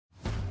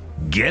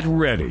Get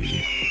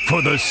ready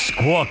for the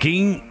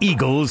Squawking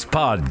Eagles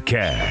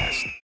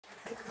Podcast.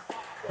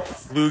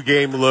 Flu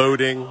game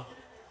loading,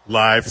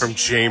 live from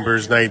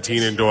Chambers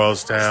 19 in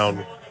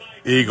Doylestown.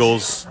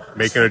 Eagles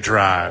making a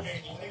drive.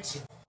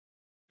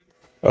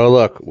 Oh,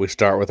 look, we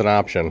start with an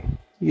option.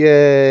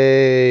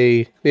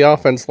 Yay! The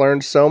offense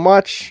learned so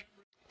much.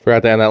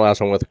 Forgot to end that last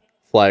one with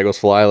Fly Eagles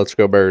Fly. Let's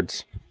go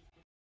Birds.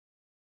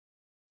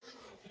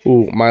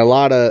 Ooh,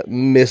 Mailata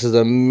misses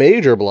a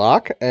major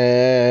block,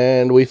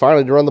 and we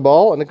finally run the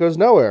ball, and it goes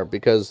nowhere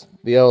because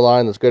the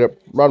O-line that's good at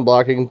run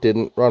blocking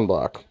didn't run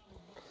block.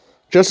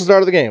 Just the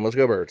start of the game. Let's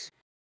go Birds.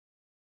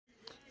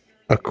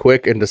 A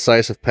quick and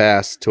decisive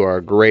pass to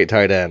our great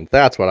tight end.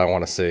 That's what I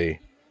want to see.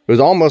 It was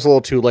almost a little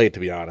too late, to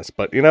be honest,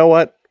 but you know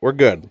what? We're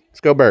good. Let's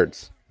go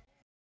Birds.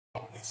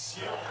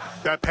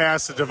 That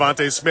pass to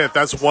Devontae Smith,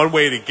 that's one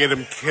way to get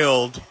him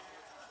killed,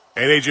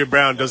 and A.J.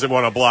 Brown doesn't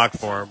want to block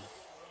for him.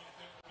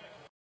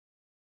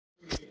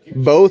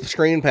 Both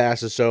screen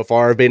passes so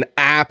far have been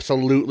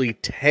absolutely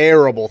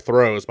terrible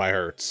throws by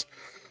Hurts.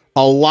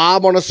 A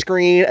lob on a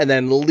screen and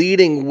then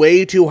leading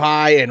way too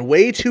high and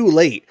way too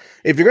late.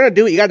 If you're going to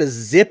do it, you got to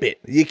zip it.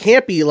 You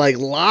can't be like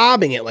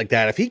lobbing it like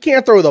that. If he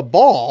can't throw the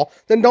ball,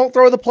 then don't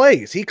throw the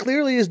plays. He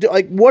clearly is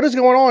like, what is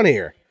going on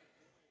here?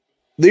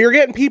 You're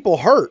getting people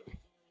hurt.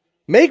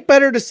 Make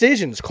better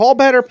decisions. Call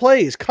better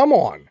plays. Come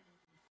on.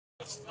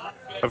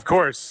 Of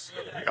course.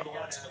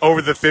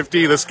 Over the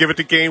 50, let's give it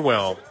to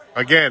Gainwell.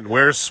 Again,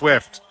 where's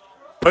Swift?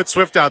 Put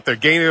Swift out there.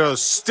 Gainwell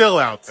is still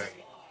out there.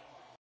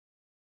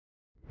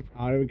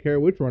 I don't even care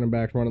which running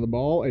back's running the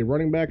ball. A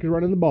running back is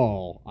running the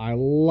ball. I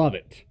love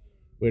it.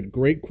 We had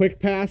great quick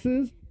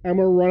passes, and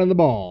we're running the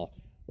ball.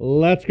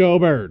 Let's go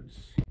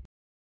Birds.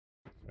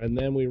 And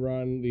then we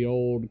run the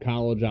old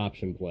college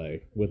option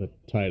play with a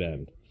tight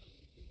end.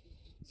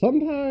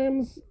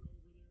 Sometimes,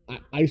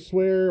 I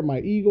swear, my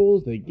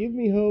Eagles, they give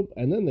me hope,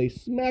 and then they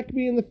smack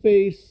me in the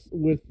face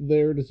with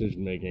their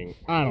decision-making.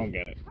 I don't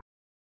get it.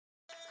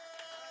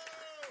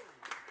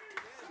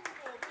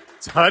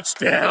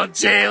 Touchdown,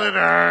 Jalen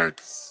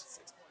Hurts.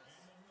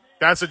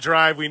 That's a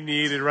drive we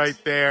needed right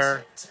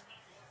there.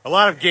 A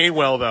lot of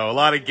Gainwell, though. A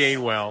lot of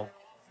Gainwell.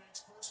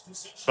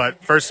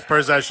 But first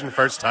possession,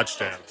 first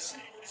touchdown.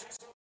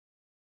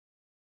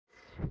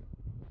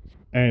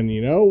 And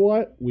you know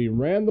what? We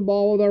ran the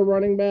ball with our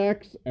running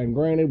backs, and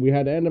granted, we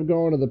had to end up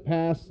going to the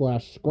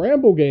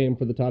pass/scramble game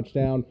for the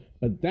touchdown,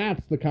 but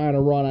that's the kind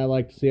of run I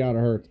like to see out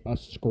of Hurts, a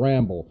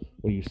scramble.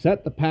 When you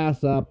set the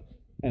pass up,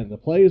 and the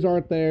plays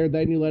aren't there,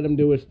 then you let him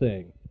do his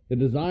thing. The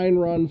design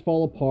runs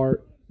fall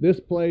apart. This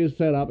play is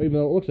set up, even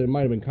though it looks like it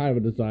might have been kind of a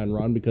design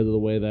run because of the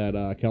way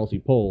that Kelsey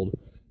pulled.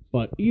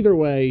 But either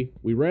way,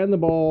 we ran the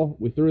ball,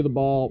 we threw the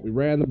ball, we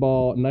ran the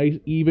ball, nice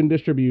even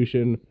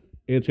distribution.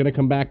 It's going to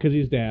come back because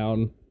he's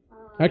down.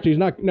 Actually, he's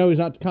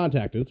not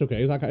contacted. It's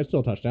okay. It's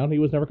still a touchdown. He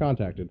was never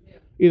contacted.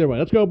 Either way,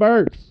 let's go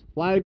Birds.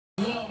 Flag.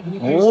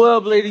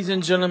 Well, ladies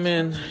and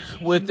gentlemen,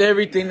 with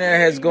everything that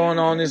has gone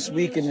on this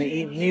week in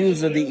the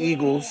news of the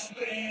Eagles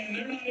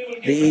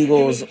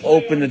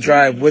open the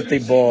drive with the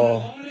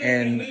ball,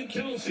 and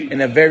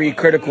in a very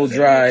critical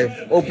drive,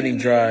 opening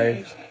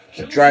drive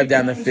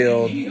down the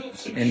field,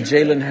 and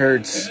Jalen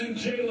Hurts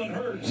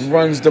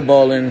runs the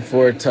ball in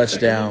for a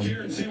touchdown.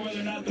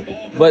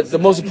 But the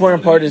most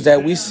important part is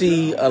that we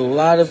see a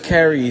lot of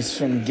carries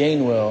from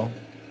Gainwell,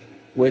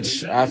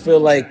 which I feel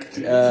like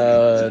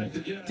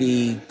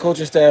the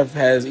coaching staff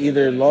has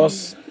either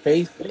lost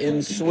faith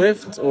in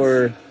Swift,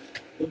 or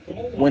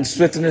when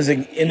Swift is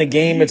in the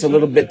game, it's a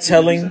little bit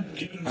telling.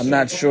 I'm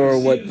not sure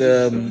what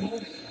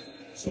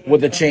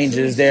the change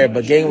is there,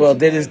 but Gainwell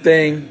did his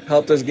thing,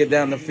 helped us get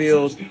down the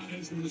field,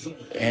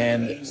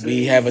 and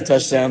we have a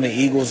touchdown. The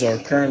Eagles are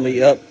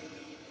currently up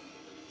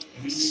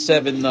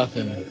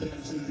 7-0.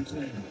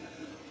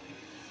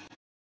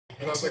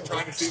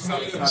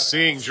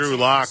 Seeing Drew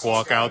Lock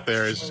walk out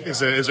there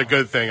is a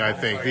good thing, I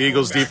think. The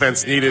Eagles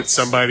defense needed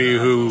somebody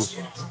who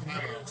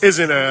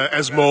isn't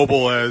as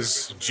mobile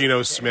as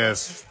Geno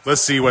Smith.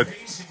 Let's see what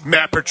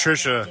Matt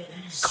Patricia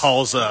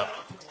calls up.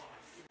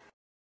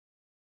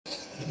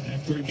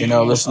 You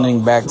know,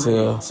 listening back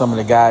to some of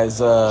the guys'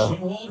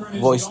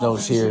 voice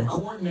notes here,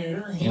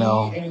 you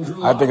know,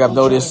 I think I've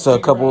noticed a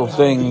couple of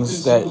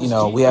things that, you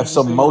know, we have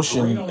some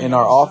motion in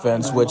our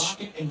offense, which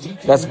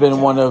that's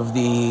been one of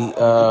the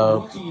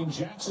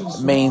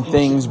main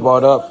things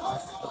brought up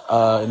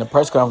in the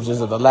press conferences,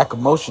 of the lack of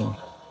motion.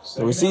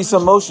 So we see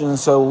some motion,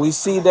 so we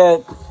see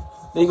that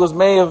the Eagles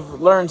may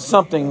have learned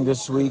something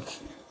this week.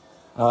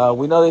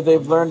 We know that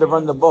they've learned to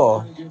run the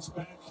ball.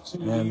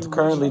 And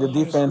currently the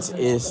defense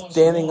is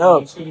standing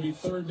up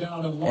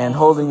and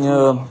holding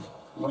the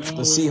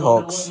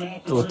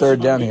Seahawks to a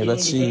third down here.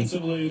 Let's see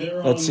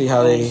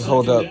how they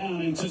hold up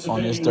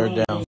on this third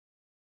down.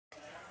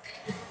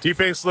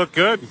 Defense looked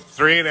good.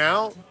 3 and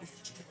out.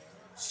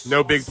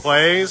 No big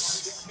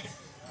plays.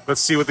 Let's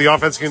see what the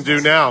offense can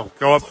do now.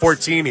 Go up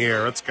 14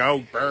 here. Let's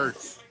go,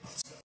 Birds.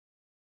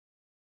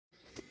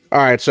 All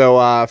right,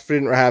 so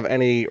didn't have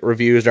any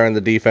reviews during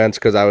the defense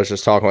because I was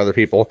just talking with other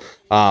people.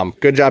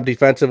 Good job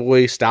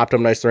defensively. Stopped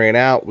them nice 3 and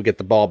out. We get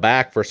the ball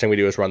back. First thing we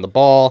do is run the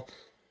ball.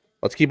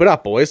 Let's keep it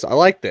up, boys. I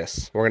like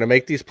this. We're going to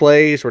make these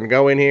plays. We're going to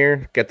go in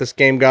here, get this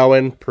game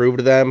going, prove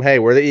to them, hey,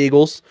 we're the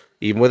Eagles.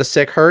 Even with a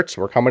sick Hurts,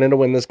 we're coming in to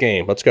win this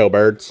game. Let's go,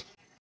 birds.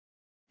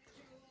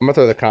 I'm going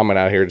to throw the comment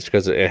out here just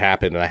because it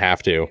happened and I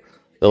have to.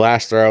 The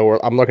last throw,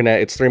 I'm looking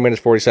at, it's 3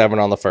 minutes 47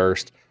 on the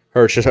first.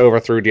 Hurts just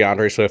overthrew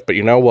DeAndre Swift, but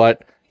you know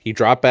what? He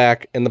dropped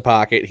back in the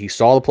pocket. He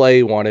saw the play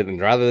he wanted,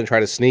 and rather than try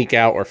to sneak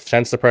out or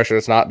sense the pressure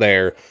that's not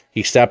there,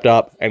 he stepped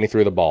up and he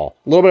threw the ball.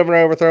 A little bit of an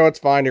overthrow, it's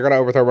fine. You're going to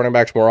overthrow running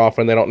backs more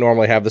often. They don't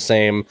normally have the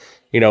same,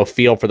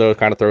 feel for those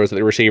kind of throws that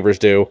the receivers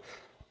do.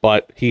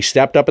 But he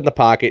stepped up in the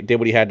pocket, did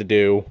what he had to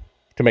do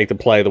to make the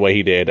play the way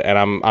he did, and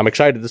I'm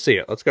excited to see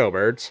it. Let's go,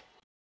 birds.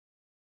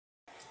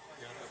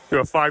 A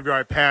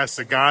 5-yard pass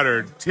to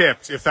Goddard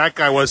tipped. If that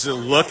guy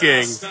wasn't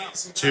looking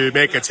to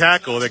make a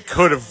tackle, that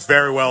could have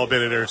very well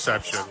been an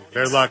interception.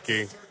 They're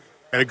lucky.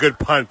 And a good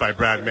punt by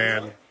Brad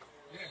Mann.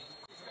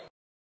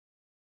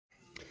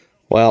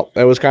 Well,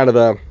 it was kind of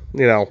a,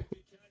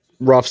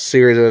 rough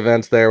series of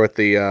events there with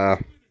the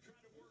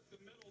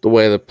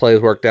way the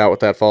plays worked out with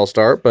that false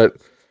start. But,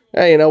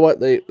 hey, you know what?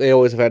 They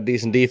always have had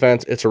decent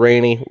defense. It's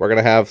rainy. We're going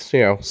to have,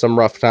 some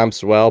rough times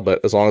as well.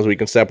 But as long as we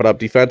can step it up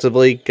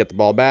defensively, get the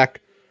ball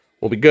back,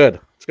 we'll be good.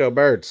 Let's go,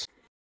 birds.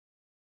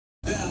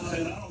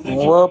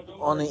 Well,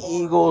 on the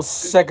Eagles'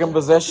 second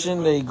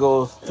possession, they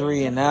go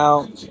 3 and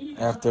out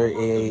after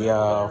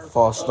a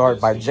false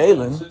start by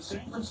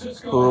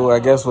Jalen, who I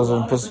guess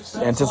was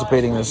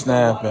anticipating the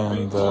snap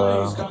and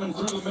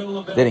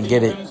didn't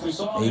get it.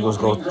 The Eagles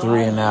go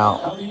 3 and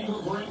out.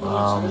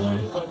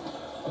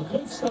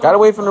 Got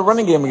away from the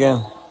running game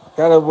again.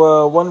 Got a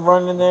one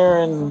run in there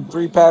and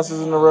 3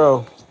 passes in a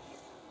row.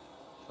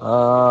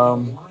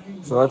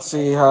 So let's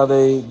see how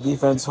the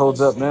defense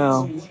holds up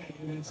now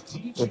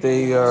that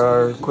they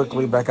are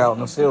quickly back out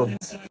in the field.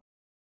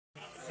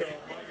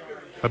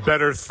 A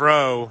better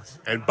throw,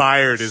 and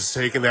Byard is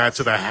taking that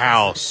to the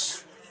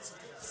house.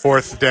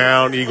 4th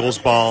down, Eagles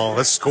ball.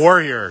 Let's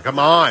score here. Come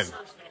on.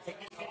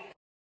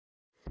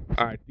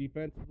 All right,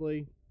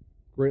 defensively,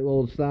 great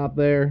little stop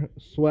there.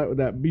 Sweat with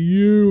that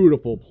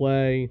beautiful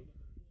play.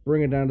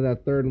 Bring it down to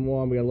that 3rd and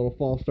 1. We got a little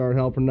false start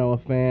help from Noah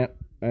Fant.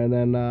 And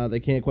then they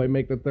can't quite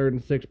make the 3rd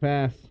and 6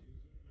 pass.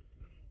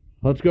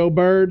 Let's go,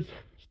 birds.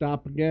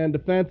 Stop again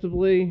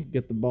defensively.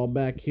 Get the ball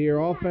back here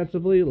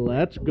offensively.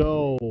 Let's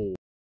go. All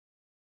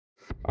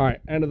right,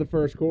 end of the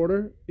first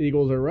quarter.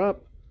 Eagles are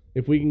up.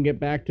 If we can get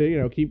back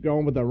to, keep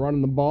going with the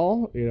running the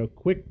ball,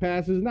 quick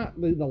passes, not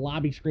the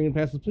lobby screen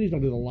passes. Please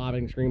don't do the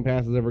lobbing screen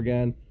passes ever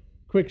again.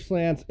 Quick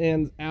slants,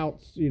 ins,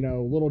 outs,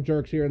 little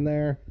jerks here and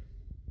there.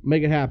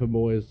 Make it happen,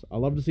 boys. I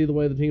love to see the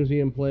way the team's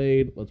being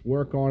played. Let's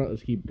work on it.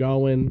 Let's keep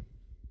going.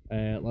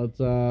 And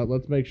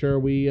let's make sure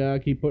we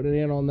keep putting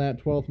it in on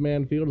that 12th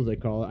man field, as they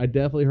call it. I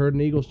definitely heard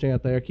an Eagles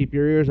chant there. Keep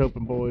your ears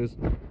open, boys.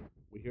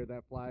 We hear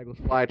that flag was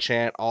fly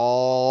chant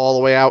all the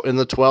way out in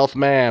the 12th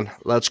man.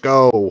 Let's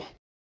go.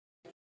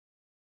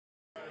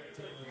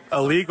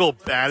 Illegal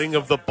batting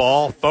of the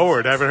ball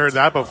forward. I haven't heard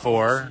that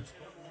before.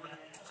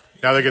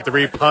 Now they get the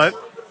re-punt.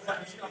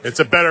 It's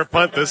a better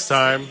punt this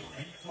time.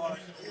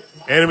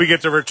 And we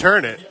get to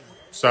return it.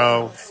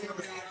 So,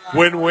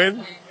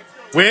 win-win.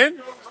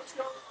 Win?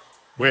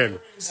 Win.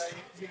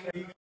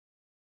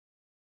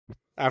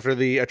 After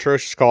the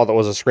atrocious call that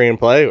was a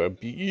screenplay, a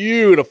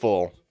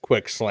beautiful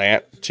quick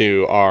slant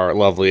to our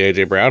lovely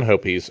A.J. Brown.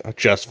 Hope he's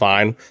just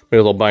fine. Maybe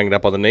a little banged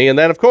up on the knee. And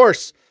then, of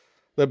course,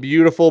 the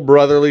beautiful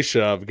brotherly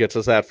shove gets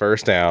us that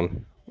 1st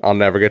down. I'll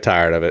never get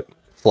tired of it.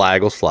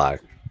 Flag will fly.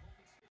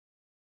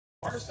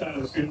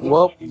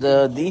 Well,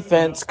 the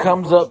defense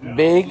comes up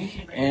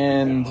big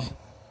and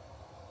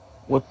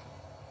with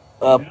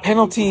a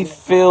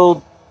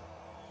penalty-filled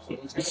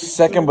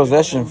second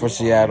possession for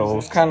Seattle. It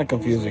was kind of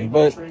confusing,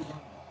 but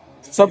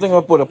something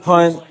up with a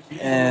punt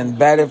and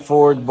batted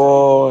forward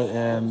ball,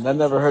 and I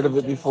never heard of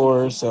it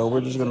before, so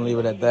we're just going to leave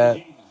it at that.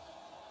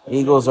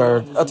 Eagles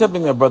are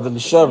attempting a brotherly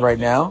shove right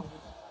now.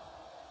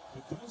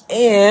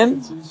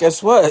 And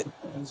guess what?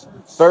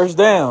 1st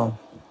down.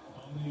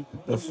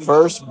 The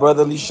first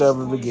brotherly shove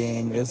of the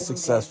game is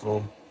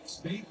successful.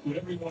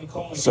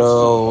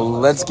 So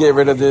let's get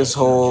rid of this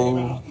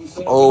whole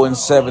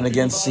 0-7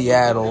 against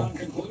Seattle.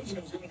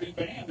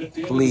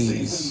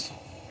 Please.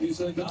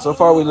 So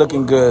far, we're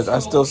looking good. I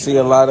still see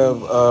a lot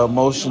of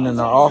motion in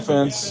our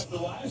offense.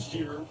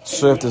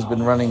 Swift has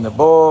been running the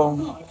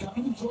ball.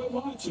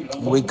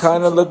 We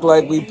kind of look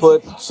like we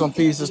put some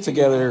pieces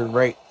together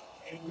right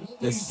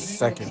this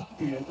second.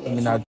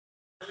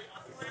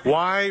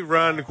 Why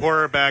run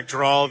quarterback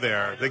draw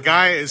there? The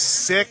guy is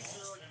sick.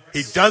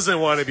 He doesn't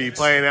want to be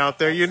playing out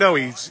there. He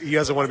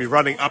doesn't want to be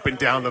running up and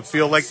down the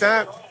field like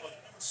that.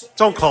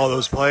 Don't call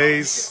those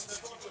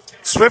plays.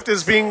 Swift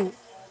is being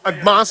a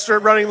monster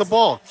at running the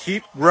ball.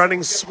 Keep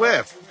running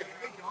Swift.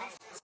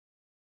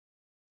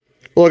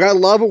 Look, I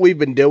love what we've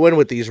been doing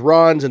with these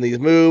runs and these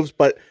moves,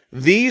 but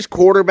these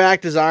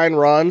quarterback design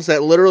runs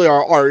that literally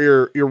are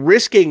you're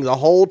risking the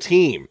whole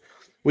team.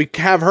 We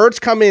have Hurts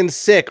come in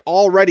sick,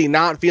 already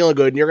not feeling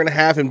good, and you're going to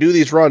have him do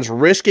these runs,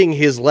 risking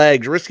his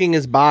legs, risking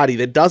his body.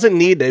 That doesn't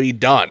need to be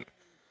done.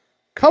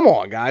 Come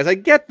on, guys. I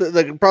get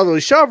the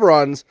brotherly shove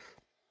runs,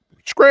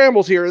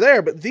 scrambles here or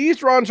there, but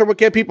these runs are what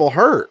get people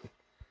hurt.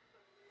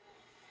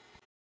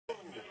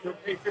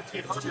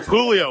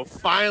 Julio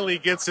finally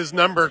gets his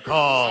number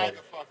called.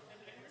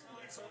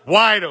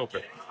 Wide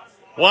open.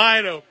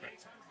 Wide open.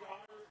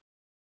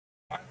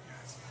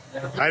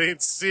 I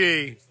didn't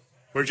see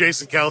where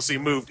Jason Kelsey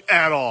moved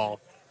at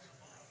all.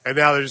 And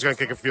now they're just going to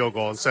kick a field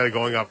goal instead of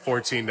going up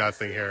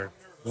 14-0 here.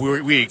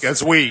 Weak.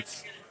 That's weak.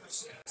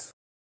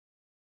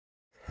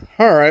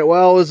 All right,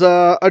 well, it was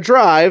a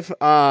drive.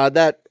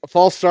 That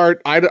false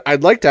start,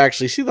 I'd like to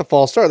actually see the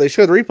false start. They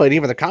showed the replay, and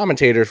even the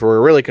commentators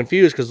were really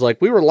confused because,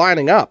 like, we were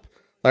lining up.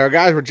 Like, our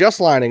guys were just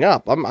lining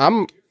up.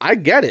 I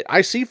get it.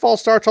 I see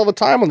false starts all the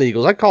time on the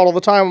Eagles. I call it all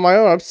the time on my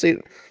own. I've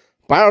seen,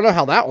 but I don't know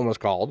how that one was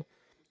called.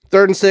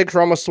 3rd and 6,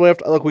 run with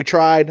Swift. Look, we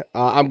tried.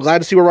 I'm glad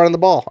to see we're running the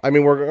ball. I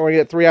mean, we're going to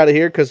get 3 out of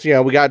here because, you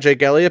know, we got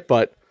Jake Elliott,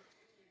 but,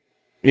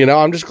 you know,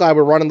 I'm just glad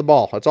we're running the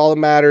ball. That's all that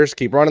matters.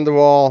 Keep running the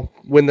ball.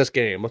 Win this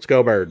game. Let's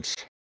go, Birds.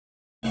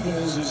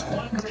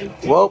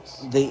 Well,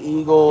 the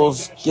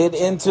Eagles get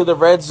into the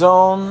red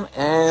zone,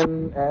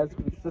 and as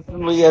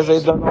consistently as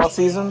they've done all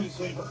season,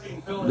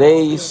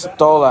 they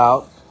stall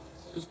out,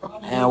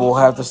 and we'll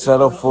have to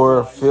settle for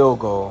a field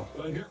goal.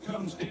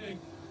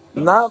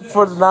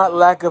 Not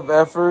lack of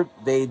effort.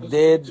 They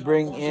did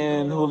bring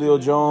in Julio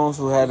Jones,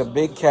 who had a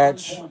big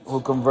catch, who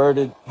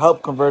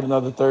helped convert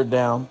another 3rd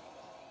down.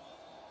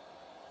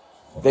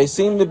 They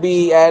seem to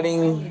be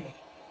adding,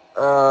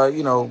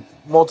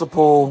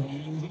 multiple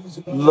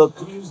look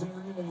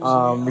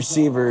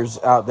receivers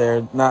out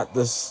there, not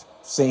the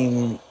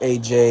same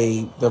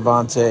AJ,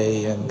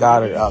 Devontae, and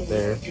Goddard out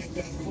there.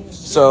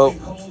 So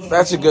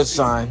that's a good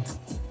sign.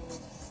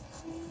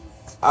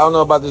 I don't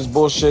know about this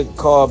bullshit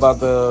call about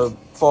the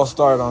false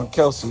start on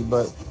Kelsey,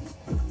 but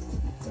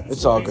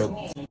it's all good.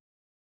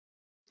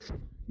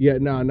 Yeah,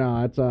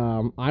 no, it's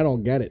I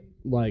don't get it.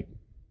 Like,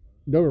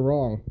 don't get me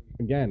wrong.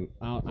 Again,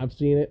 I've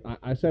seen it.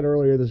 I said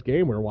earlier this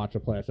game we were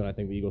watching play. I said I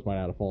think the Eagles might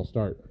have a false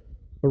start,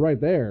 but right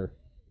there,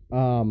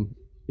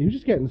 he was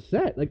just getting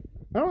set. Like,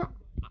 I don't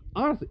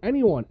honestly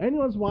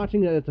anyone's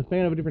watching it that's a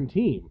fan of a different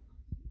team.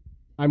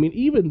 I mean,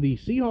 even the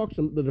Seahawks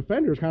and the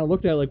defenders kind of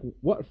looked at it like,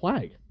 what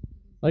flag?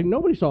 Like,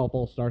 nobody saw a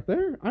false start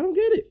there. I don't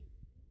get it.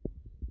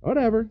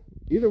 Whatever.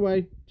 Either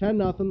way,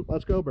 10-0.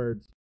 Let's go,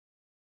 Birds.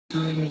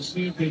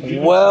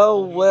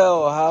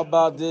 Well, how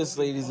about this,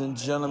 ladies and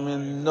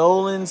gentlemen?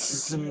 Nolan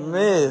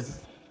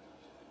Smith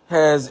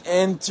has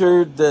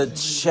entered the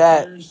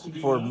chat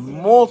for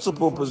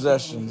multiple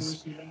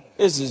possessions.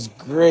 This is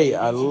great.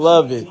 I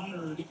love it.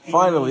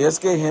 Finally, let's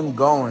get him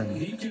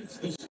going.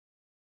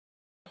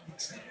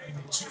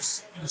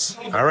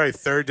 All right,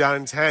 3rd down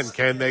and 10.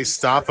 Can they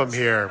stop him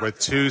here with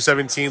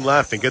 2:17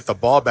 left and get the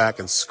ball back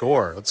and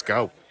score? Let's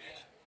go.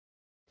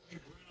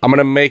 I'm going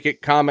to make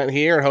it comment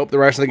here and hope the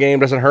rest of the game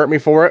doesn't hurt me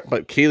for it,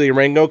 but Keely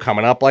Ringo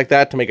coming up like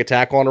that to make a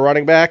tackle on a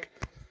running back,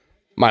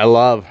 my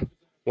love.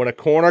 When a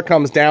corner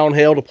comes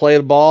downhill to play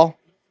the ball,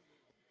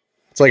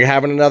 it's like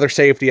having another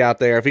safety out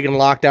there. If he can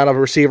lock down a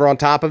receiver on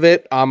top of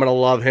it, I'm going to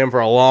love him for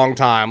a long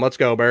time. Let's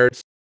go,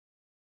 Birds.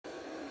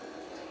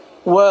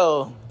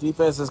 Well,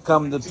 defense has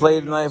come to play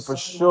tonight for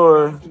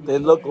sure. They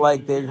look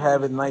like they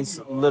have a nice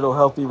little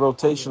healthy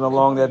rotation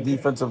along that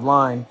defensive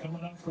line.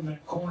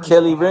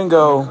 Kelly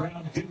Ringo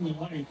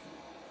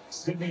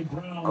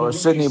or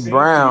Sidney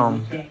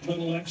Brown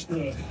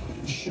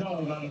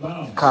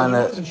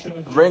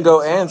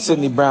Ringo and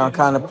Sidney Brown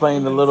kind of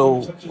playing with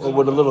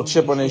a little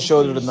chip on their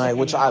shoulder tonight,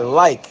 which I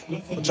like.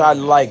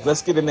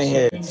 Let's get in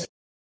their heads.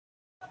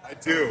 I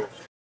do.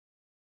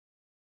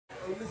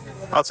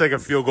 I'll take a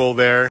field goal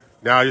there.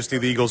 Now I just need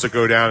the Eagles to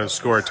go down and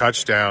score a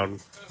touchdown.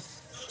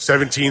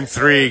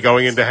 17-3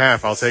 going into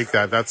half. I'll take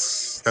that.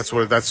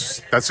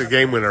 That's a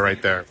game winner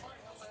right there.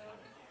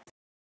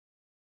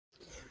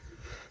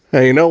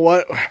 Hey, you know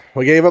what?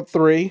 We gave up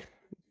 3.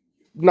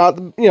 Not,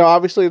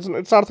 obviously it's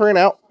not a 3 and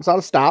out. It's not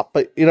a stop,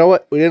 but you know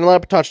what? We didn't let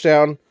up a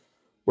touchdown.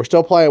 We're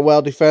still playing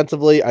well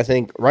defensively. I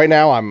think right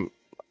now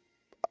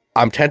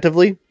I'm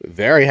tentatively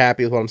very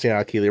happy with what I'm seeing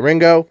out of Keely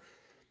Ringo.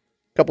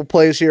 A couple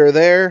plays here or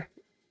there,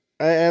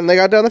 and they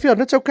got down the field.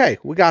 And it's okay.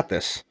 We got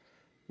this.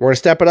 We're going to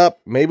step it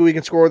up. Maybe we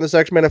can score in this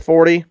next minute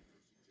 40.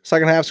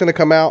 Second half's going to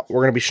come out.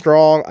 We're going to be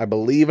strong. I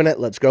believe in it.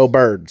 Let's go,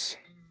 Birds.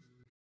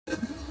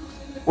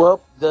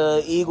 Well,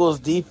 the Eagles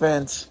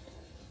defense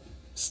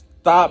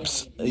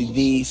stops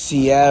the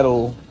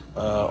Seattle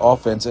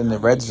offense in the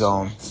red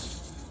zone.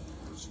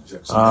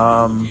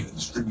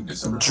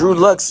 Drew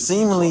Luck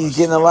seemingly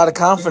getting a lot of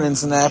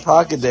confidence in that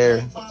pocket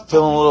there,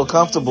 feeling a little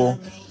comfortable.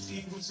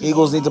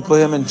 Eagles need to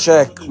put him in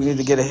check. We need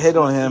to get a hit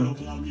on him.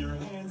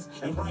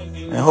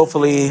 And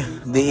hopefully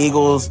the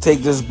Eagles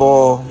take this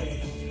ball,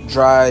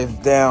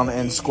 drive down,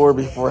 and score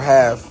before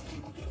half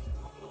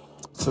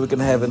so we can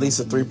have at least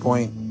a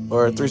 3-point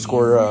or a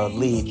 3-score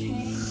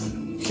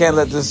lead. Can't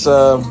let this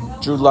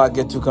Drew Lock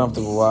get too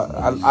comfortable.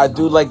 I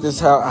do like this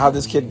how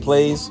this kid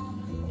plays.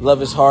 Love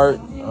his heart.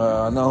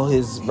 I know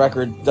his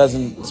record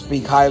doesn't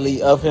speak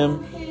highly of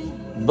him,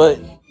 but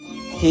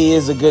he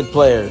is a good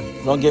player.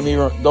 Don't get me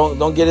wrong.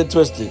 Don't get it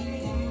twisted.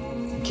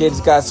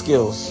 Kid's got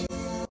skills.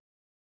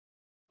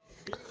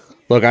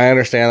 Look, I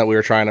understand that we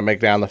were trying to make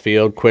down the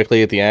field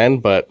quickly at the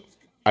end, but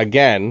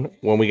again,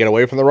 when we get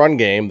away from the run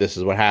game, this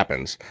is what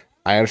happens.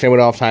 I understand we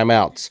don't have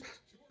timeouts,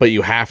 but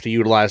you have to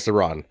utilize the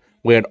run.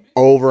 We had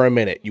over a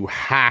minute. You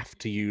have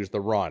to use the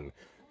run.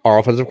 Our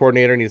offensive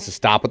coordinator needs to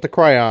stop with the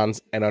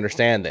crayons and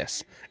understand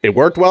this. It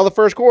worked well the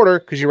first quarter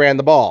because you ran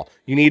the ball.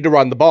 You need to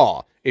run the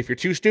ball. If you're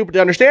too stupid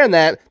to understand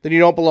that, then you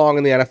don't belong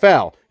in the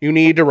NFL. You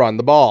need to run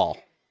the ball.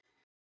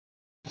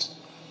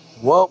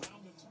 Well,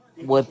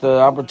 with the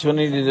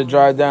opportunity to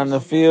drive down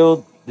the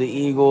field, the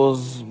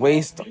Eagles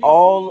waste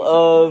all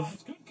of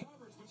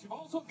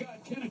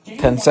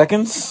 10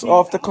 seconds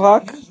off the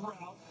clock,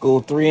 go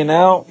 3 and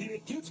out,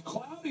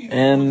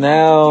 and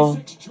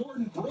now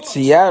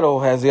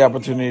Seattle has the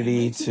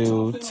opportunity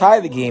to tie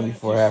the game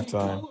before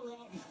halftime.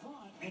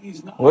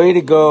 Way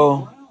to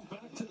go,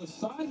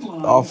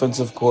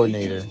 offensive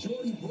coordinator.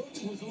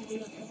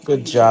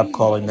 Good job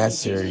calling that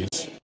series.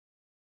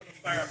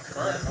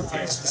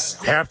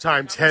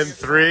 Halftime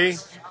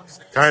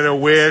 10-3. Kind of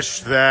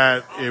wish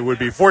that it would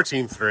be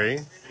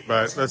 14-3,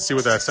 but let's see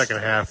what that second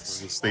half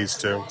leads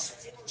to.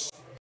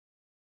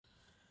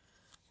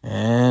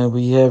 And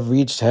we have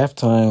reached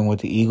halftime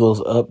with the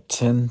Eagles up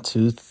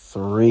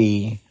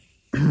 10-3.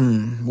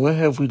 What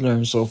have we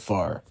learned so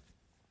far?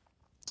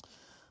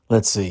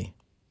 Let's see.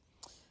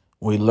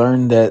 We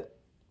learned that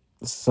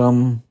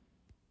some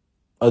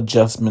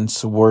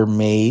adjustments were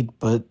made,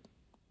 but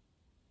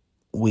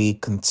we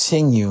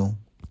continue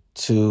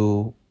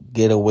to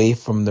get away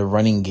from the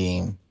running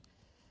game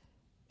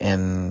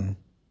and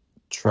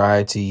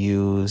try to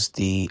use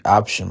the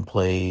option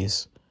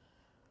plays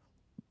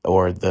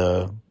or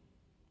the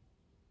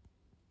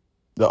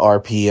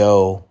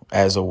RPO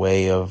as a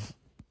way of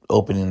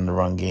opening the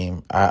run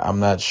game. I'm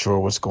not sure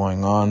what's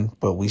going on,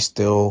 but we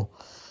still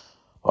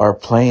are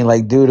playing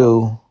like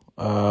doo-doo.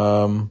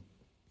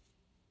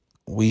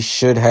 We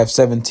should have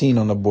 17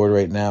 on the board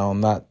right now,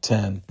 not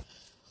 10.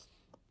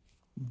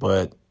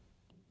 But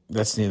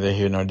that's neither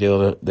here nor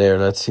there.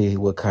 Let's see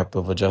what type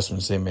of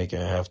adjustments they make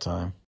at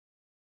halftime.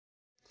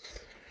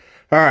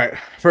 All right,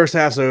 first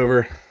half's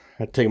over. I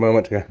had to take a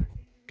moment to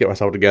get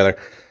myself together.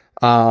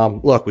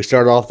 Look, we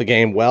started off the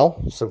game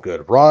well. Some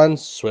good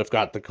runs. Swift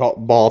got the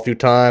ball a few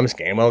times.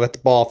 Gainwell got the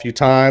ball a few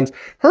times.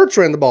 Hurts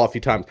ran the ball a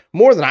few times.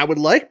 More than I would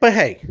like, but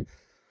hey,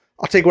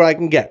 I'll take what I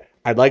can get.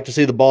 I'd like to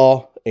see the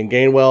ball in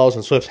Gainwell's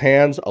and Swift's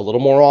hands a little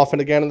more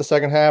often again in the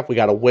second half. We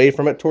got away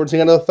from it towards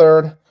the end of the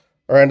third,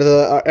 or end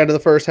of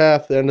the first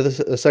half, the end of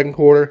the second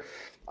quarter.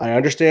 I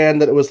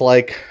understand that it was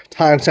like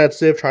time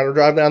sensitive, trying to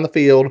drive down the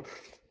field,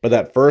 but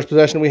that first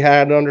possession we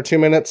had in under 2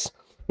 minutes,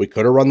 we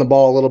could have run the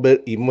ball a little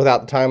bit, even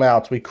without the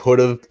timeouts. We could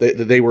have.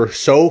 They were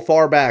so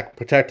far back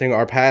protecting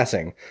our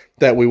passing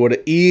that we would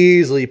have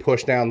easily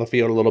pushed down the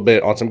field a little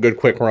bit on some good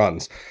quick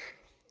runs.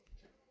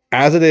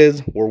 As it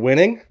is, we're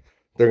winning.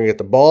 They're going to get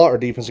the ball. Our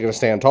defense is going to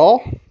stand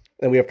tall.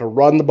 And we have to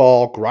run the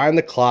ball, grind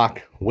the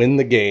clock, win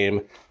the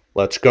game.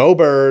 Let's go,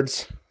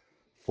 Birds.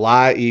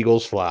 Fly,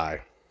 Eagles, fly.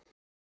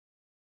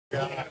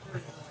 That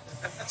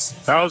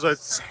was a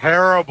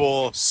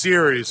terrible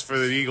series for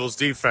the Eagles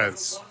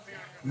defense.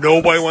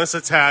 Nobody wants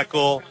to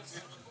tackle.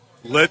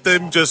 Let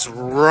them just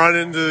run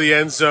into the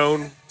end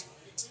zone.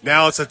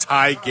 Now it's a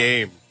tie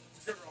game.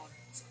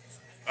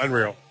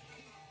 Unreal.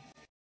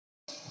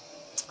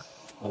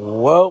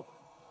 Well,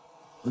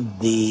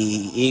 the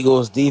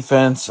Eagles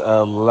defense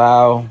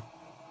allow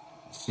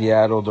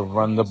Seattle to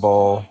run the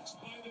ball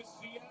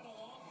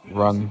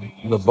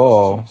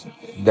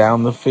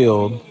down the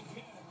field.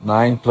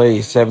 9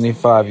 plays,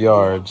 75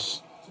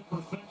 yards.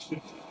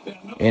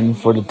 In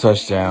for the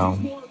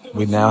touchdown.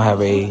 We now have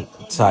a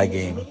tie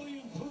game.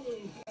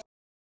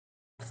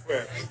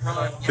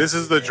 This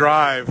is the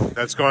drive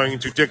that's going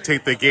to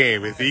dictate the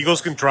game. If the Eagles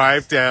can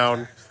drive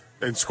down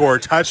and score a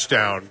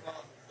touchdown,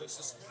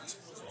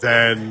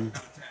 then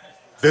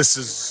this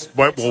is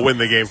what will win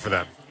the game for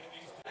them.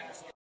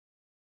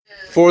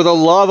 For the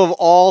love of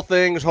all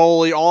things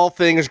holy, all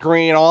things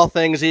green, all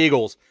things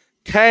Eagles,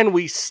 can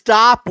we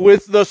stop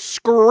with the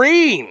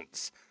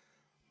screens?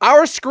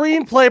 Our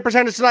screenplay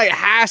percentage tonight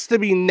has to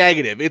be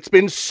negative. It's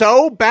been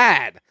so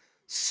bad.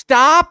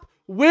 Stop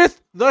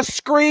with the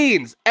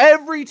screens.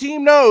 Every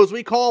team knows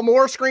we call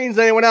more screens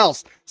than anyone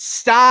else.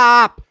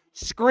 Stop.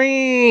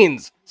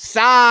 Screens.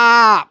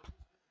 Stop.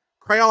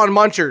 Crayon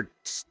muncher.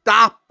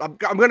 Stop. I'm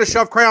going to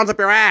shove crayons up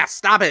your ass.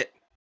 Stop it.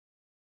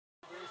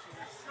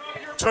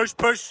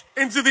 Push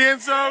into the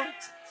end zone.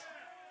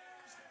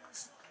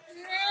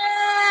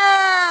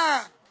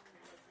 Yeah!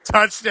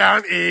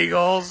 Touchdown,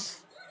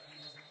 Eagles.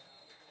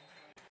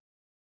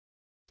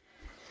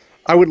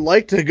 I would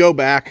like to go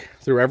back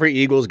through every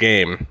Eagles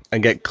game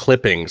and get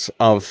clippings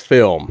of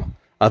film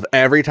of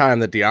every time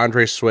that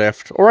DeAndre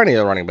Swift or any of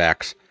the running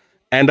backs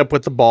end up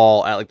with the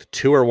ball at like the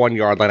 2 or 1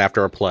 yard line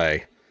after a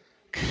play.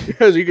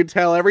 Because you can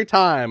tell every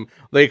time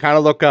they kind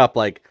of look up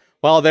like,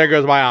 Well, there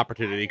goes my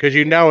opportunity because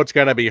you know it's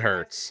going to be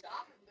Hurts.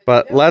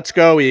 But let's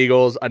go,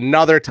 Eagles.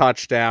 Another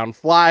touchdown.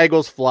 Fly,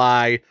 Eagles,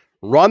 fly.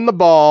 Run the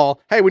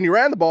ball. Hey, when you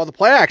ran the ball, the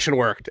play action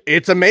worked.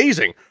 It's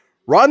amazing.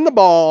 Run the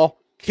ball.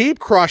 Keep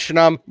crushing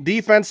them.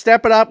 Defense,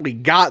 step it up. We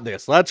got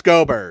this. Let's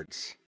go,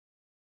 Birds.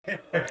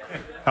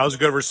 That was a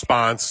good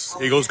response.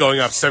 Eagles going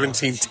up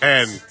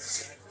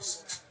 17-10.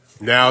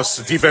 Now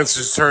the defense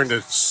is turned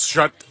to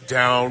shut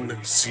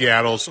down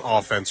Seattle's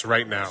offense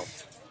right now.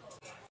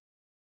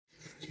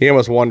 You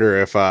almost wonder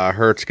if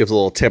Hurts gives a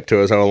little tip to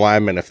his own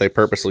lineman if they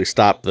purposely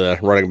stop the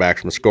running back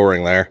from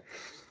scoring there,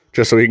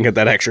 just so he can get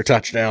that extra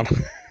touchdown.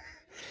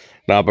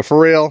 No, but for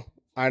real,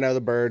 I know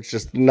the Birds,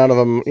 just none of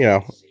them,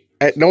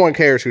 no one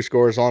cares who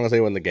scores as long as they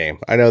win the game.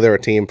 I know they're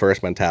a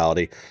team-first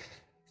mentality.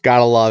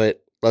 Gotta love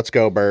it. Let's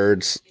go,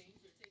 Birds.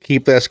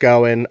 Keep this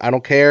going. I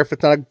don't care if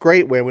it's not a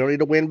great win. We don't need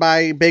to win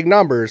by big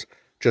numbers.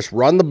 Just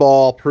run the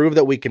ball, prove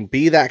that we can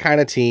be that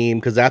kind of team,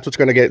 because that's what's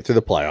going to get through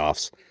the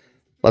playoffs.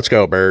 Let's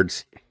go,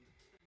 Birds.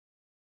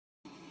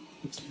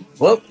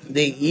 Well,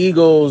 the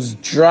Eagles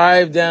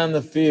drive down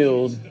the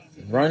field,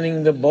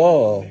 running the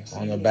ball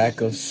on the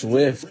back of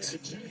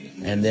Swift,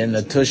 and then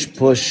the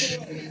tush-push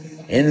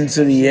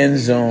into the end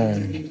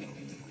zone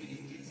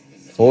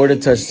for the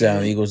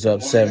touchdown. Eagles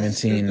up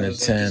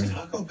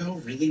 17-10.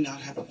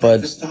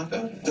 But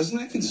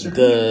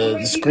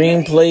the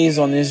screen plays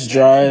on this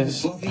drive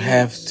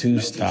have to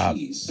stop.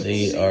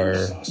 They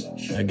are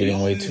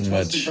getting way too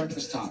much,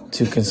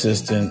 too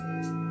consistent,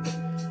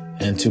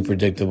 and too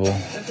predictable.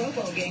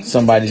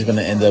 Somebody's going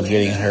to end up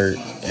getting hurt,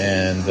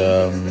 and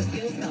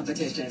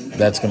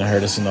that's going to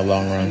hurt us in the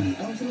long run.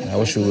 I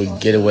wish we would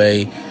get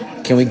away.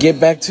 Can we get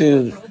back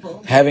to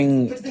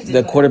having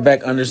the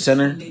quarterback under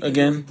center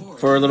again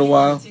for a little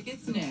while?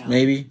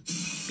 Maybe.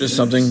 Just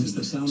something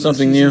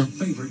new.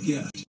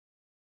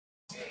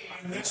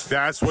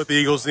 That's what the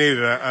Eagles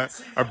needed. A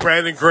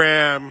Brandon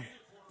Graham,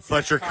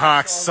 Fletcher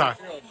Cox son.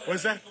 What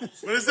is that?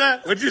 What is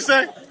that? What'd you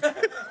say?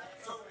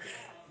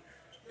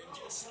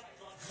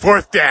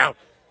 Fourth down.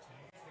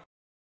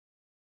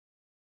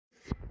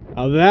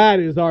 Now that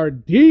is our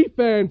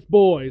defense,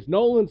 boys.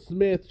 Nolan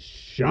Smith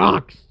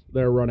shocks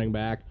their running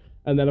back.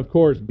 And then, of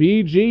course,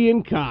 BG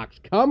and Cox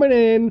coming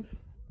in,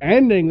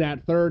 ending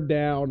that third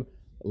down.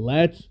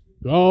 Let's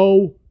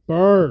go,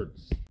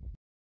 Birds.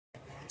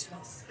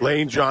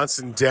 Lane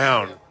Johnson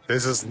down.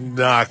 This is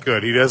not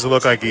good. He doesn't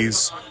look like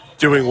he's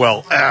doing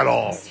well at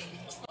all.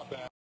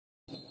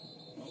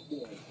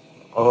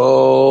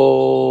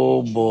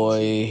 Oh,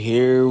 boy.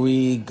 Here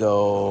we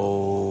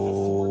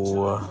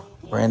go.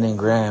 Brandon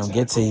Graham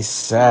gets a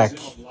sack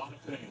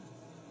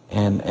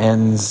and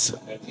ends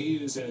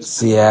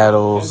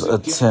Seattle's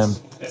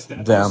attempt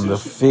down the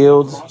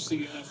field.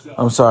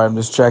 I'm sorry, I'm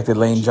distracted.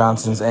 Lane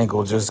Johnson's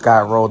ankle just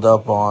got rolled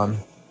up on,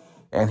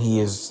 and he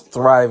is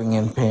thriving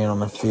in pain on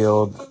the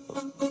field.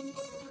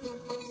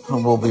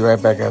 We'll be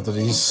right back after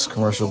these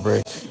commercial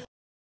breaks.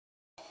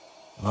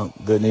 Well,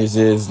 good news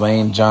is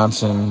Lane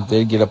Johnson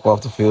did get up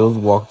off the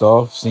field, walked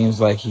off.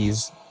 Seems like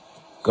he's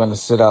going to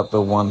sit out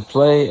the one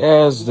play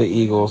as the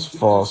Eagles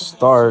false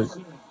start.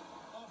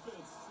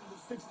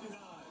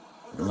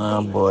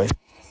 Oh, boy.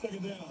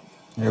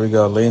 Here we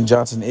go. Lane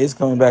Johnson is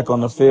coming back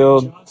on the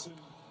field.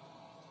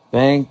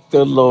 Thank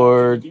the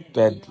Lord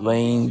that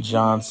Lane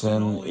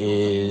Johnson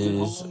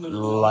is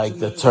like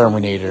the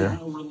Terminator.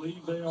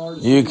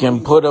 You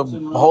can put a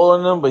hole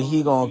in him, but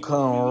he going to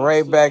come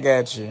right back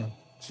at you.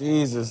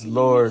 Jesus,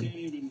 Lord.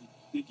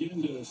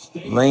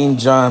 Lane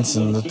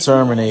Johnson, the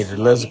Terminator.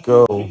 Let's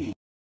go.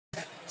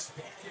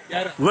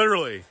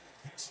 Literally.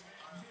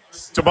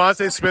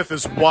 Devontae Smith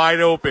is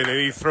wide open, and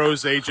he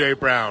throws A.J.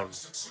 Brown.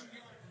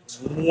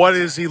 What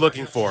is he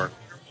looking for?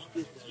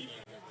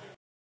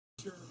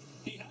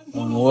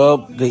 Well,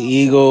 the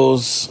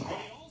Eagles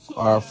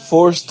are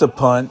forced to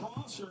punt.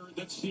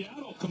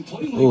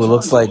 Ooh, it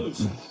looks like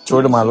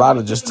Jordan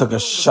Mailata just took a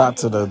shot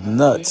to the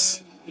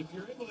nuts.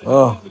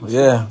 Oh,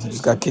 yeah,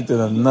 just got kicked in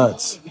the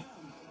nuts.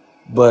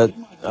 But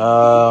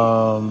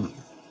Jalen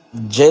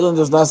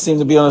does not seem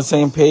to be on the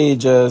same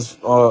page as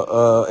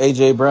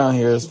A.J. Brown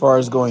here as far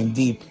as going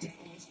deep.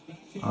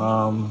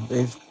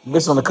 They've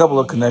missed on a couple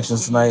of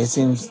connections tonight. It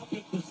seems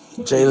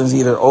Jalen's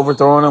either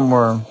overthrowing him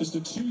or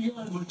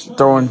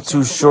throwing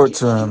too short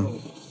to him.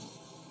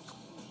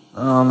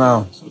 I don't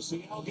know.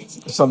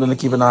 Something to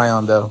keep an eye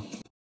on, though.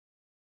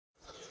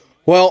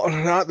 Well,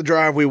 not the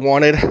drive we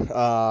wanted.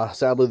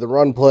 Sadly, the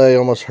run play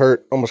almost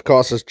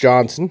cost us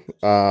Johnson.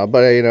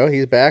 But,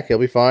 he's back. He'll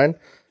be fine.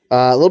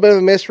 A little bit of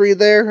a misread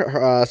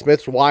there.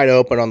 Smith's wide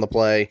open on the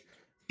play.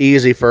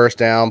 Easy first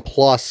down,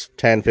 plus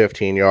 10,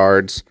 15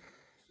 yards.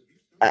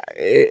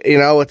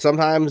 It's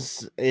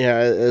sometimes,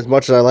 as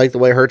much as I like the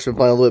way Hurts been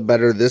playing a little bit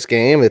better this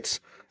game, it's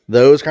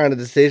those kind of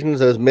decisions,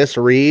 those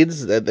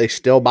misreads, that they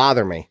still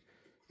bother me.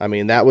 I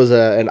mean, that was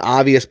an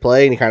obvious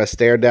play, and he kind of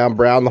stared down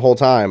Brown the whole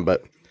time.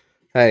 But,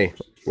 hey,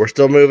 we're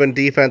still moving.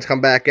 Defense,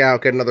 come back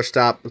out, get another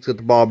stop. Let's get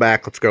the ball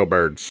back. Let's go,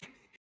 Birds.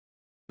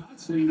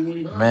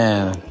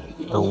 Man,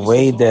 the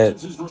way that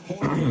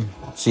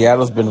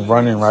Seattle's been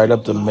running right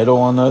up the middle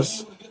on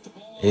us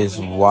is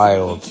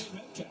wild.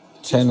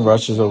 10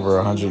 rushes over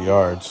 100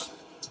 yards.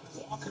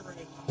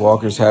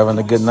 Walker's having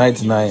a good night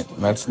tonight.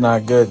 That's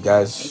not good,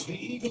 guys.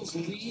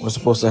 We're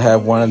supposed to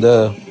have one of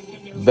the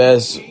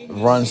best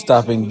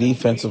run-stopping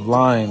defensive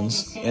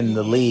lines in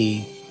the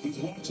league.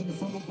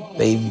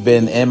 They've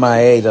been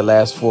MIA the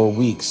last 4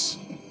 weeks.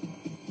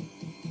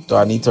 Do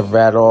I need to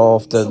rattle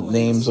off the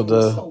names of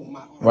the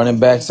running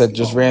backs that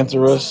just ran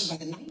through us?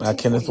 Not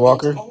Kenneth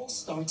Walker?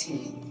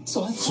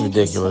 It's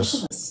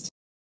ridiculous.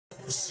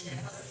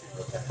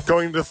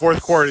 Going to the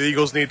fourth quarter, the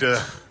Eagles need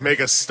to make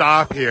a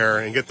stop here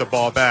and get the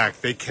ball back.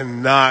 They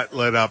cannot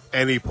let up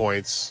any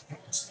points.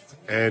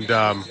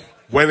 And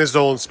when is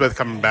Nolan Smith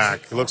coming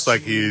back? It looks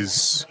like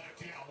he's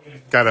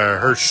got a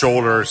hurt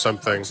shoulder or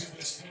something.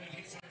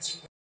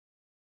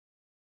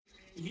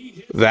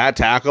 That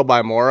tackle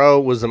by Morrow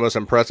was the most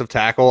impressive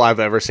tackle I've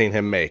ever seen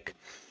him make.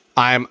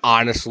 I'm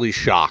honestly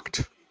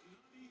shocked.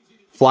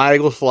 Fly,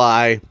 Eagles,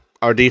 fly.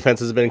 Our defense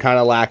has been kind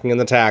of lacking in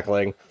the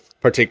tackling,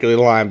 particularly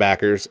the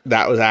linebackers.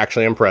 That was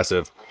actually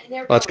impressive.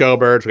 Let's go,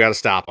 Birds. We got to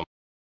stop them.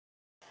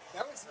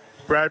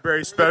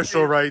 Bradbury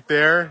special right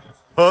there.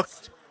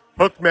 Hooked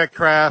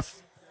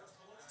Metcalf.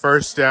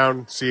 First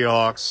down,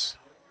 Seahawks.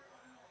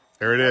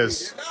 There it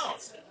is.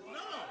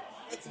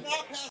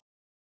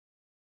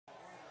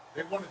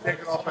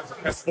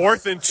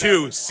 Fourth and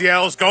 2.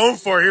 Seattle's going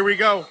for it. Here we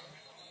go.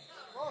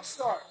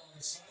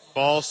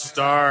 False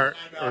start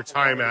or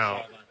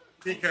timeout.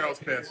 Pete Carroll's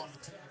pissed.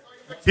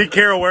 Pete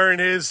Carroll wearing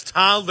his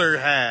toddler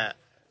hat.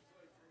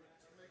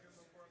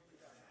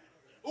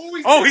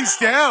 Oh, he's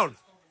down.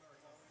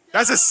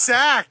 That's a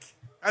sack.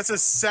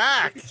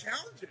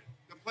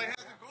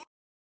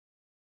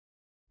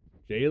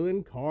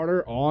 Jalen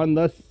Carter on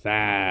the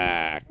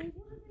sack.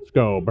 Let's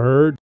go,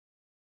 Birds.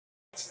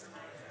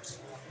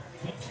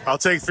 I'll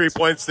take 3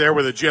 points there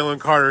with a Jalen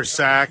Carter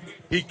sack.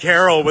 Pete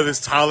Carroll with his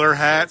toddler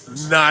hat,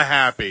 not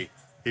happy.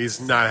 He's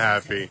not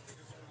happy.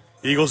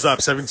 Eagles up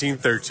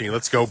 17-13.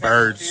 Let's go,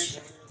 Birds.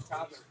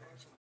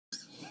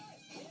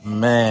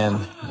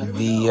 Man,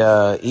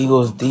 the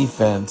Eagles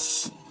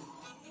defense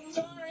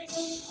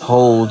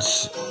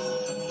holds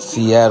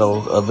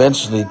Seattle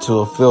eventually to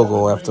a field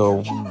goal after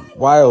a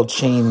wild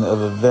chain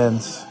of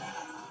events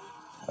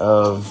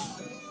of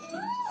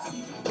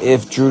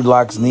if Drew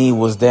Lock's knee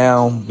was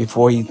down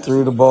before he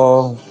threw the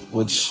ball,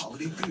 which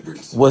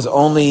was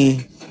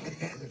only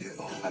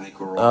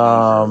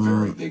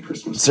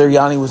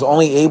Sirianni was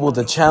only able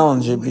to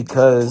challenge it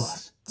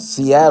because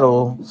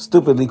Seattle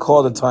stupidly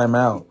called a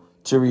timeout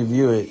to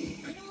review it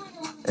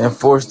and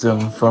forced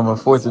them from a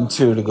 4th and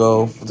 2 to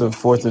go to a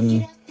 4th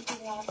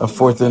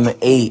and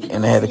 8,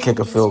 and they had to kick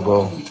a field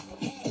goal.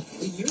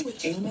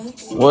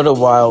 What a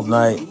wild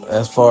night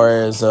as far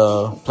as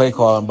play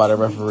calling by the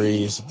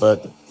referees,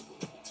 but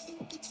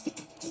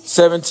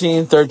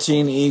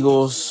 17-13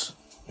 Eagles,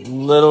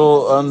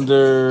 little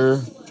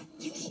under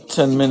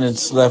 10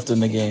 minutes left in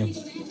the game.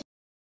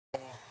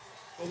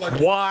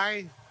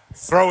 Why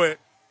throw it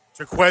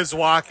to Quez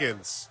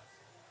Watkins?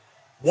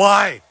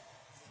 Why?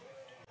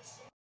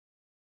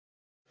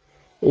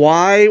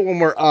 Why, when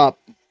we're up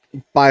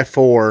by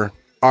 4,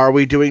 are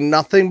we doing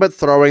nothing but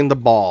throwing the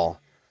ball?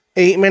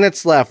 8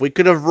 minutes left. We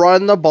could have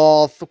run the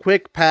ball,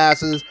 quick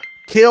passes,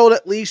 killed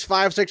at least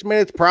 5-6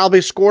 minutes,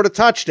 probably scored a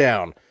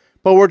touchdown.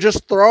 But we're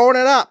just throwing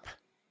it up.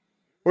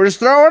 We're just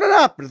throwing it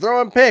up and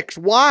throwing picks.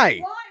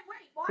 Why?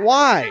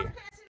 Why?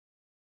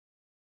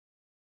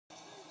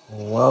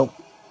 Well,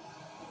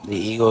 the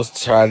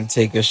Eagles try to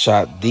take a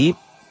shot deep.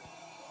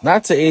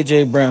 Not to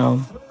A.J.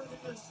 Brown,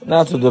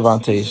 not to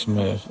Devontae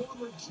Smith,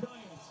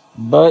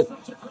 but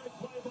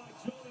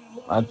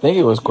I think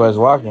it was Quez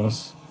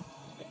Watkins.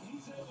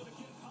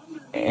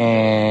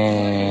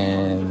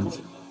 And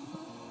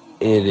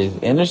it is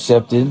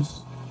intercepted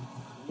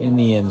in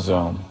the end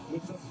zone.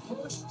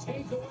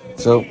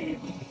 So,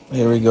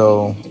 here we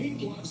go.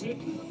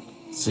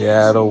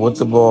 Seattle with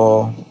the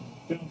ball.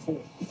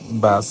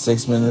 About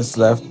 8 minutes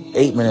left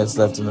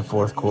in the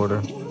fourth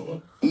quarter.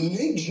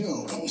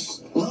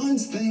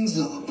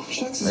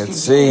 Let's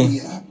see.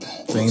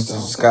 Things have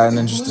just gotten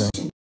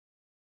interesting.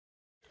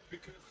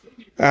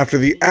 After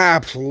the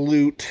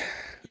absolute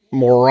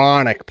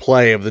moronic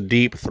play of the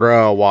deep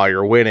throw while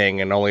you're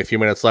winning and only a few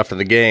minutes left in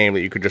the game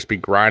that you could just be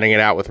grinding it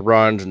out with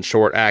runs and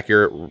short,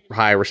 accurate,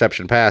 high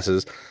reception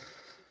passes,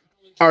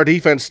 our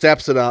defense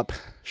steps it up,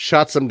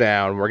 shuts them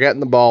down. We're getting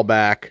the ball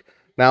back.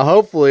 Now,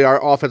 hopefully,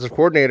 our offensive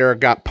coordinator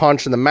got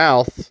punched in the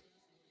mouth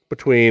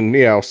between,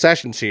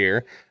 sessions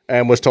here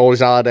and was told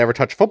he's not allowed to ever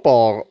touch a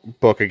football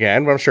book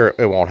again, but I'm sure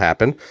it won't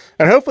happen.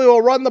 And hopefully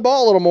we'll run the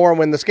ball a little more and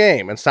win this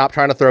game and stop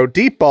trying to throw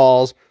deep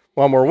balls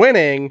when we're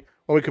winning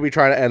when we could be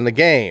trying to end the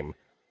game.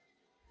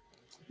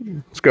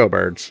 Let's go,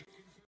 Birds.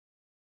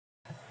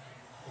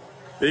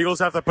 The Eagles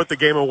have to put the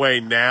game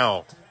away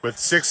now. With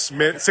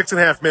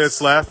 6.5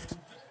 minutes left,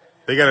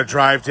 they got to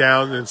drive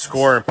down and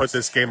score and put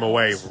this game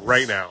away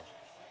right now.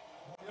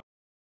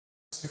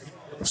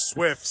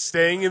 Swift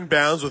staying in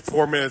bounds with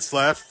 4 minutes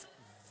left.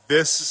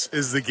 This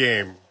is the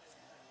game.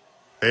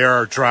 They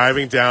are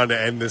driving down to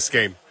end this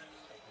game.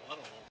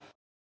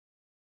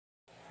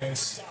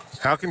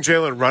 How can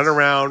Jalen run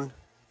around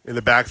in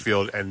the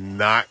backfield and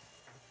not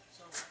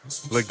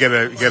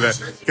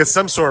get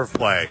some sort of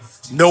play.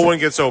 No one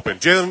gets open.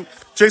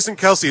 Jason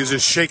Kelsey is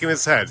just shaking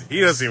his head.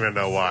 He doesn't even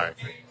know why.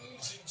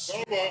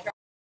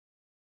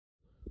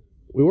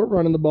 We weren't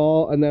running the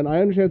ball, and then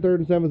I understand 3rd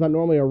and 7 is not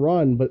normally a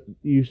run, but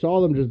you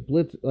saw them just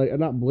blitz, like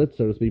not blitz,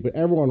 so to speak, but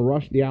everyone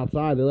rushed the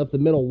outside. They left the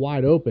middle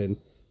wide open.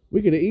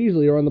 We could have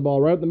easily run the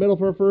ball right up the middle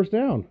for a first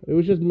down. It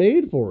was just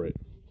made for it.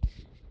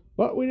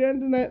 But we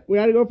didn't. We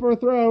had to go for a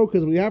throw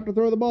because we have to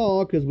throw the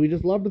ball because we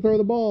just love to throw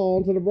the ball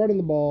instead of running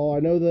the ball. I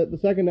know that the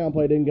second down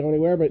play didn't go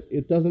anywhere, but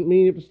it doesn't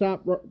mean you have to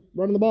stop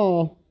running the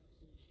ball.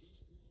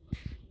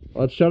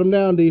 Let's shut them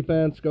down,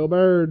 defense. Go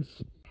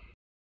Birds.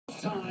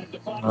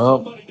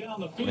 Oh,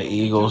 the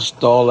Eagles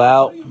stall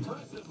out.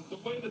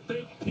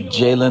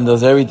 Jalen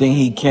does everything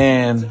he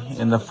can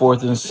in the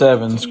 4th and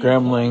 7,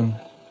 scrambling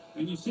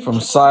from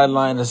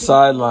sideline to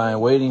sideline,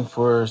 waiting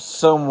for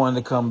someone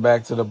to come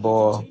back to the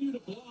ball.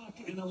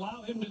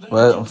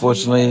 But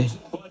unfortunately,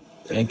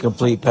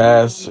 incomplete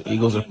pass.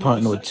 Eagles are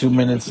punting with 2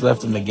 minutes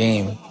left in the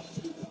game.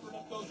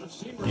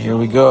 Here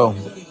we go.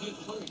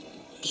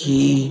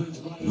 Key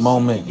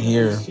moment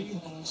here.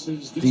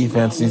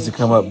 Defense needs to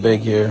come up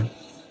big here,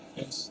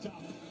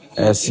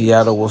 as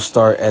Seattle will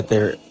start at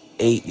their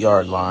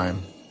 8-yard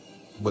line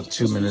with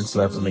 2 minutes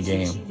left in the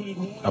game.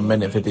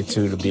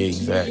 1:52 to be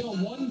exact.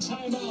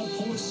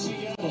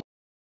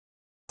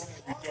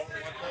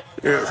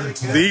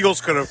 The Eagles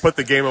could have put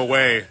the game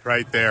away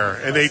right there,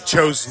 and they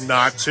chose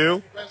not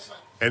to.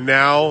 And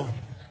now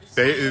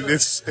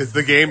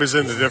the game is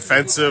in the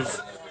defensive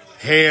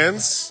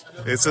hands.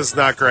 It's just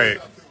not great.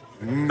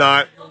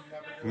 Not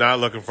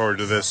looking forward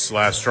to this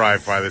last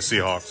drive by the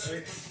Seahawks.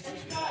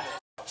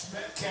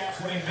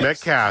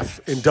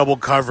 Metcalf in double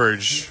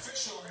coverage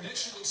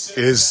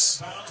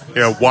is,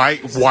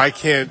 why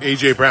can't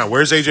A.J. Brown?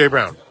 Where's A.J.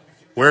 Brown?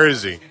 Where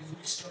is he?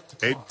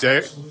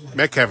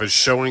 Metcalf is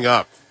showing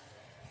up.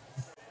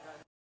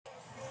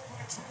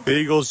 The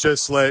Eagles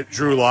just let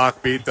Drew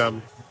Lock beat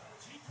them.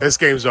 This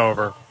game's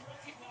over.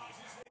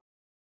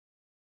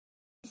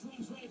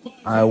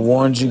 I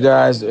warned you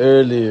guys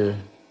earlier.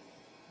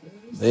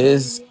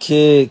 This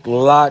kid,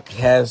 Lock,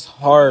 has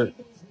heart.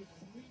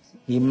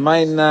 He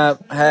might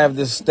not have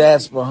the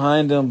stats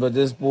behind him, but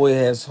this boy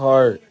has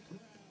heart.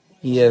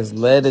 He has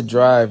led a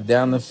drive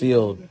down the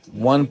field.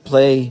 One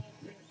play,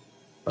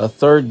 a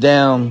 3rd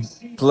down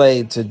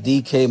play to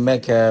DK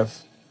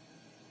Metcalf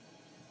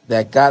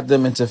that got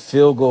them into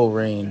field goal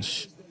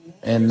range.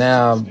 And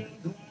now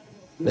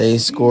they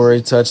score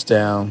a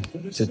touchdown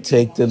to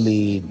take the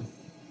lead.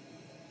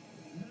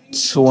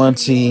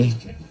 20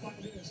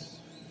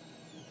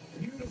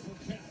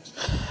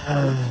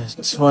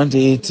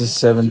 to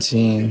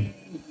 17.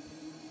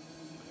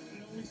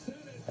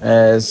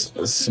 As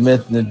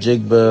Smith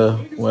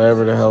Najigba,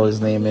 whatever the hell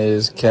his name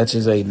is,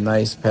 catches a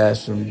nice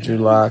pass from Drew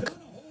Lock.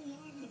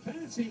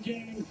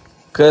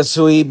 Cause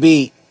who he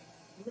beat?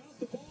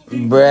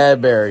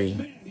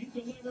 Bradbury.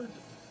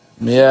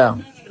 Yeah.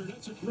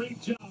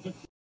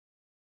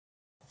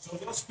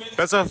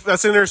 That's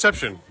an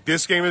interception.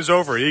 This game is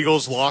over.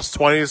 Eagles lost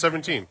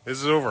 20-17. This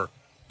is over.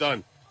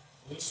 Done.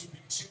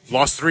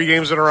 Lost 3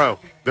 games in a row.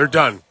 They're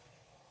done.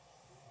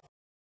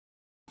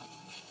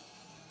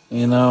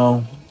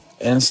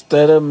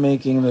 Instead of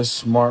making the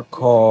smart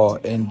call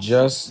and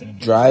just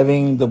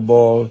driving the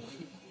ball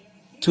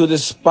to the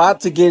spot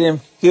to get in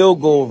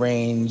field goal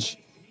range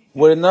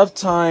with enough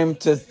time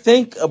to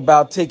think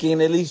about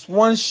taking at least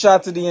one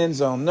shot to the end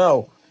zone.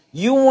 No,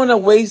 you want to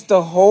waste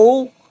the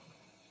whole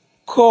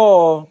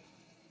call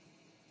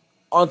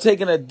on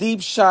taking a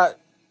deep shot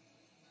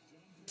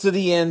to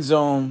the end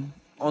zone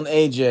on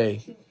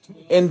AJ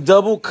in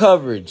double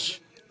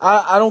coverage.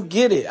 I don't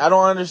get it. I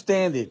don't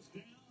understand it.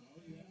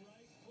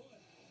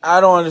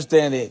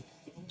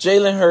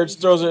 Jalen Hurts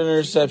throws an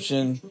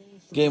interception.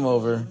 Game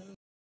over.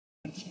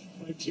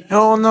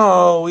 Oh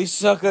no, we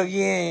suck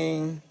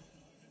again.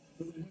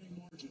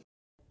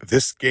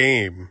 This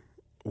game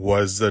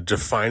was the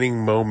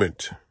defining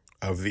moment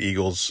of the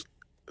Eagles'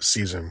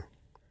 season.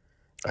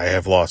 I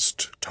have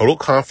lost total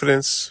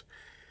confidence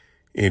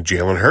in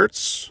Jalen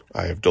Hurts.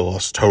 I have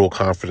lost total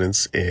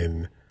confidence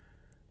in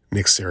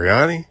Nick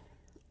Sirianni.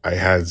 I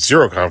had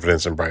zero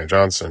confidence in Brian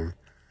Johnson.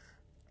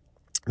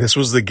 This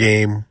was the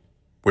game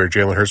where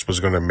Jalen Hurts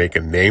was going to make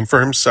a name for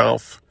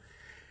himself.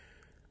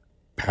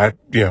 Matt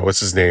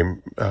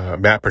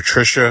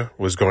Patricia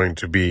was going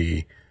to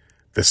be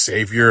the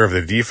savior of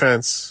the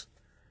defense.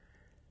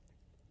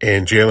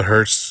 And Jalen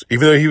Hurts,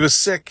 even though he was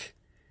sick,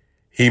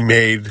 he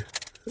made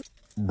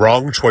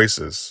wrong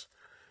choices.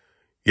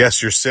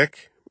 Yes, you're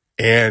sick,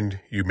 and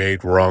you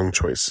made wrong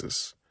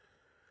choices.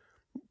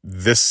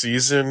 This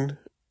season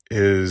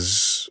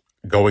is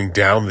going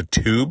down the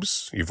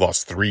tubes. You've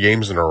lost 3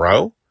 games in a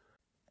row.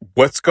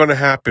 What's going to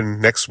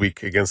happen next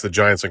week against the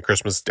Giants on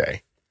Christmas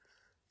Day?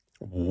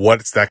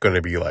 What's that going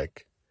to be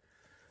like?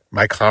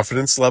 My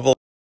confidence level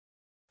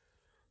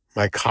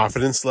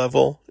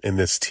in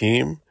this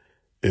team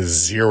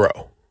is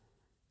 0.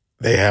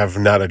 They have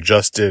not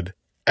adjusted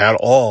at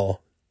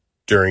all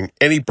during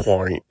any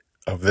point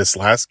of this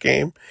last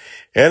game,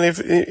 and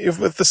if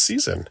with the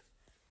season.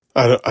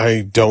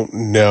 I don't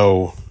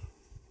know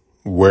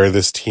where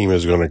this team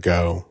is going to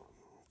go.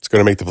 It's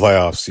going to make the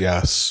playoffs,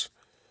 yes.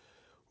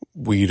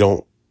 We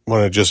don't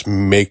want to just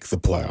make the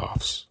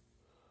playoffs.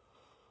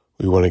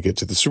 We want to get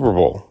to the Super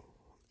Bowl.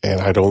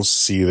 And I don't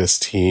see this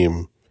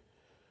team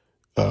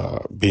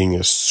being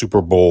a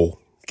Super Bowl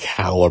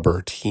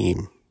caliber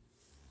team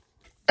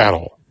at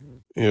all.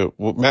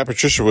 Matt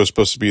Patricia was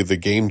supposed to be the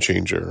game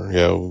changer.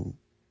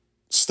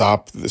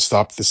 Stop the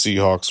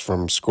Seahawks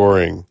from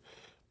scoring.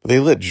 But they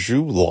let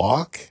Drew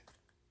Lock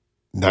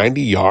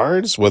 90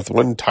 yards with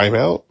one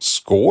timeout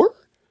score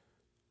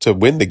to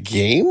win the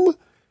game?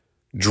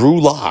 Drew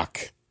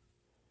Lock.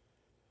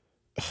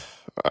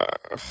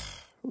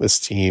 This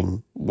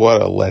team,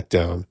 what a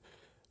letdown.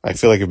 I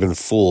feel like I've been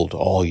fooled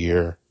all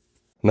year.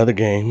 Another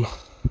game,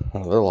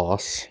 another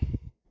loss,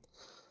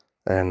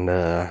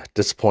 and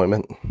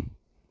disappointment.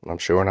 I'm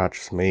sure not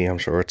just me. I'm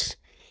sure it's,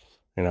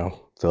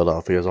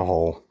 Philadelphia as a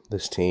whole.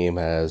 This team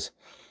has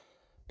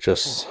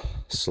just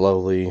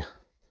slowly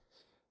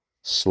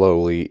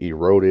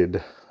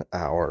eroded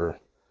our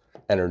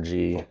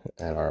energy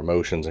and our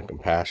emotions and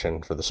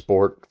compassion for the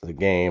sport, for the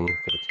game,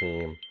 for the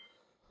team.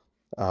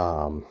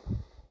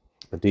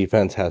 The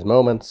defense has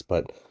moments,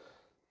 but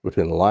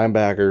between the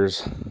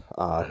linebackers,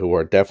 who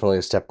are definitely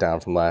a step down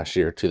from last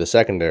year, to the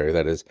secondary,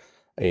 that is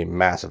a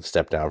massive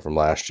step down from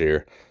last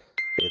year,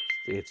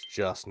 it's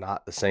just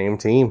not the same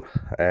team.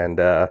 And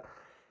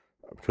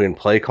between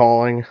play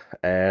calling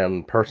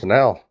and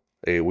personnel,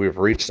 we've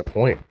reached a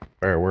point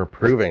where we're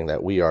proving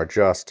that we are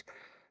just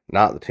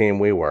not the team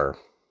we were.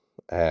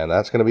 And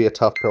that's going to be a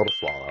tough pill to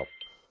swallow.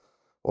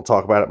 We'll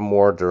talk about it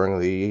more during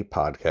the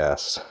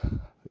podcast.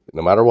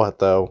 No matter what,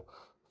 though,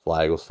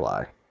 flag will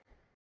fly.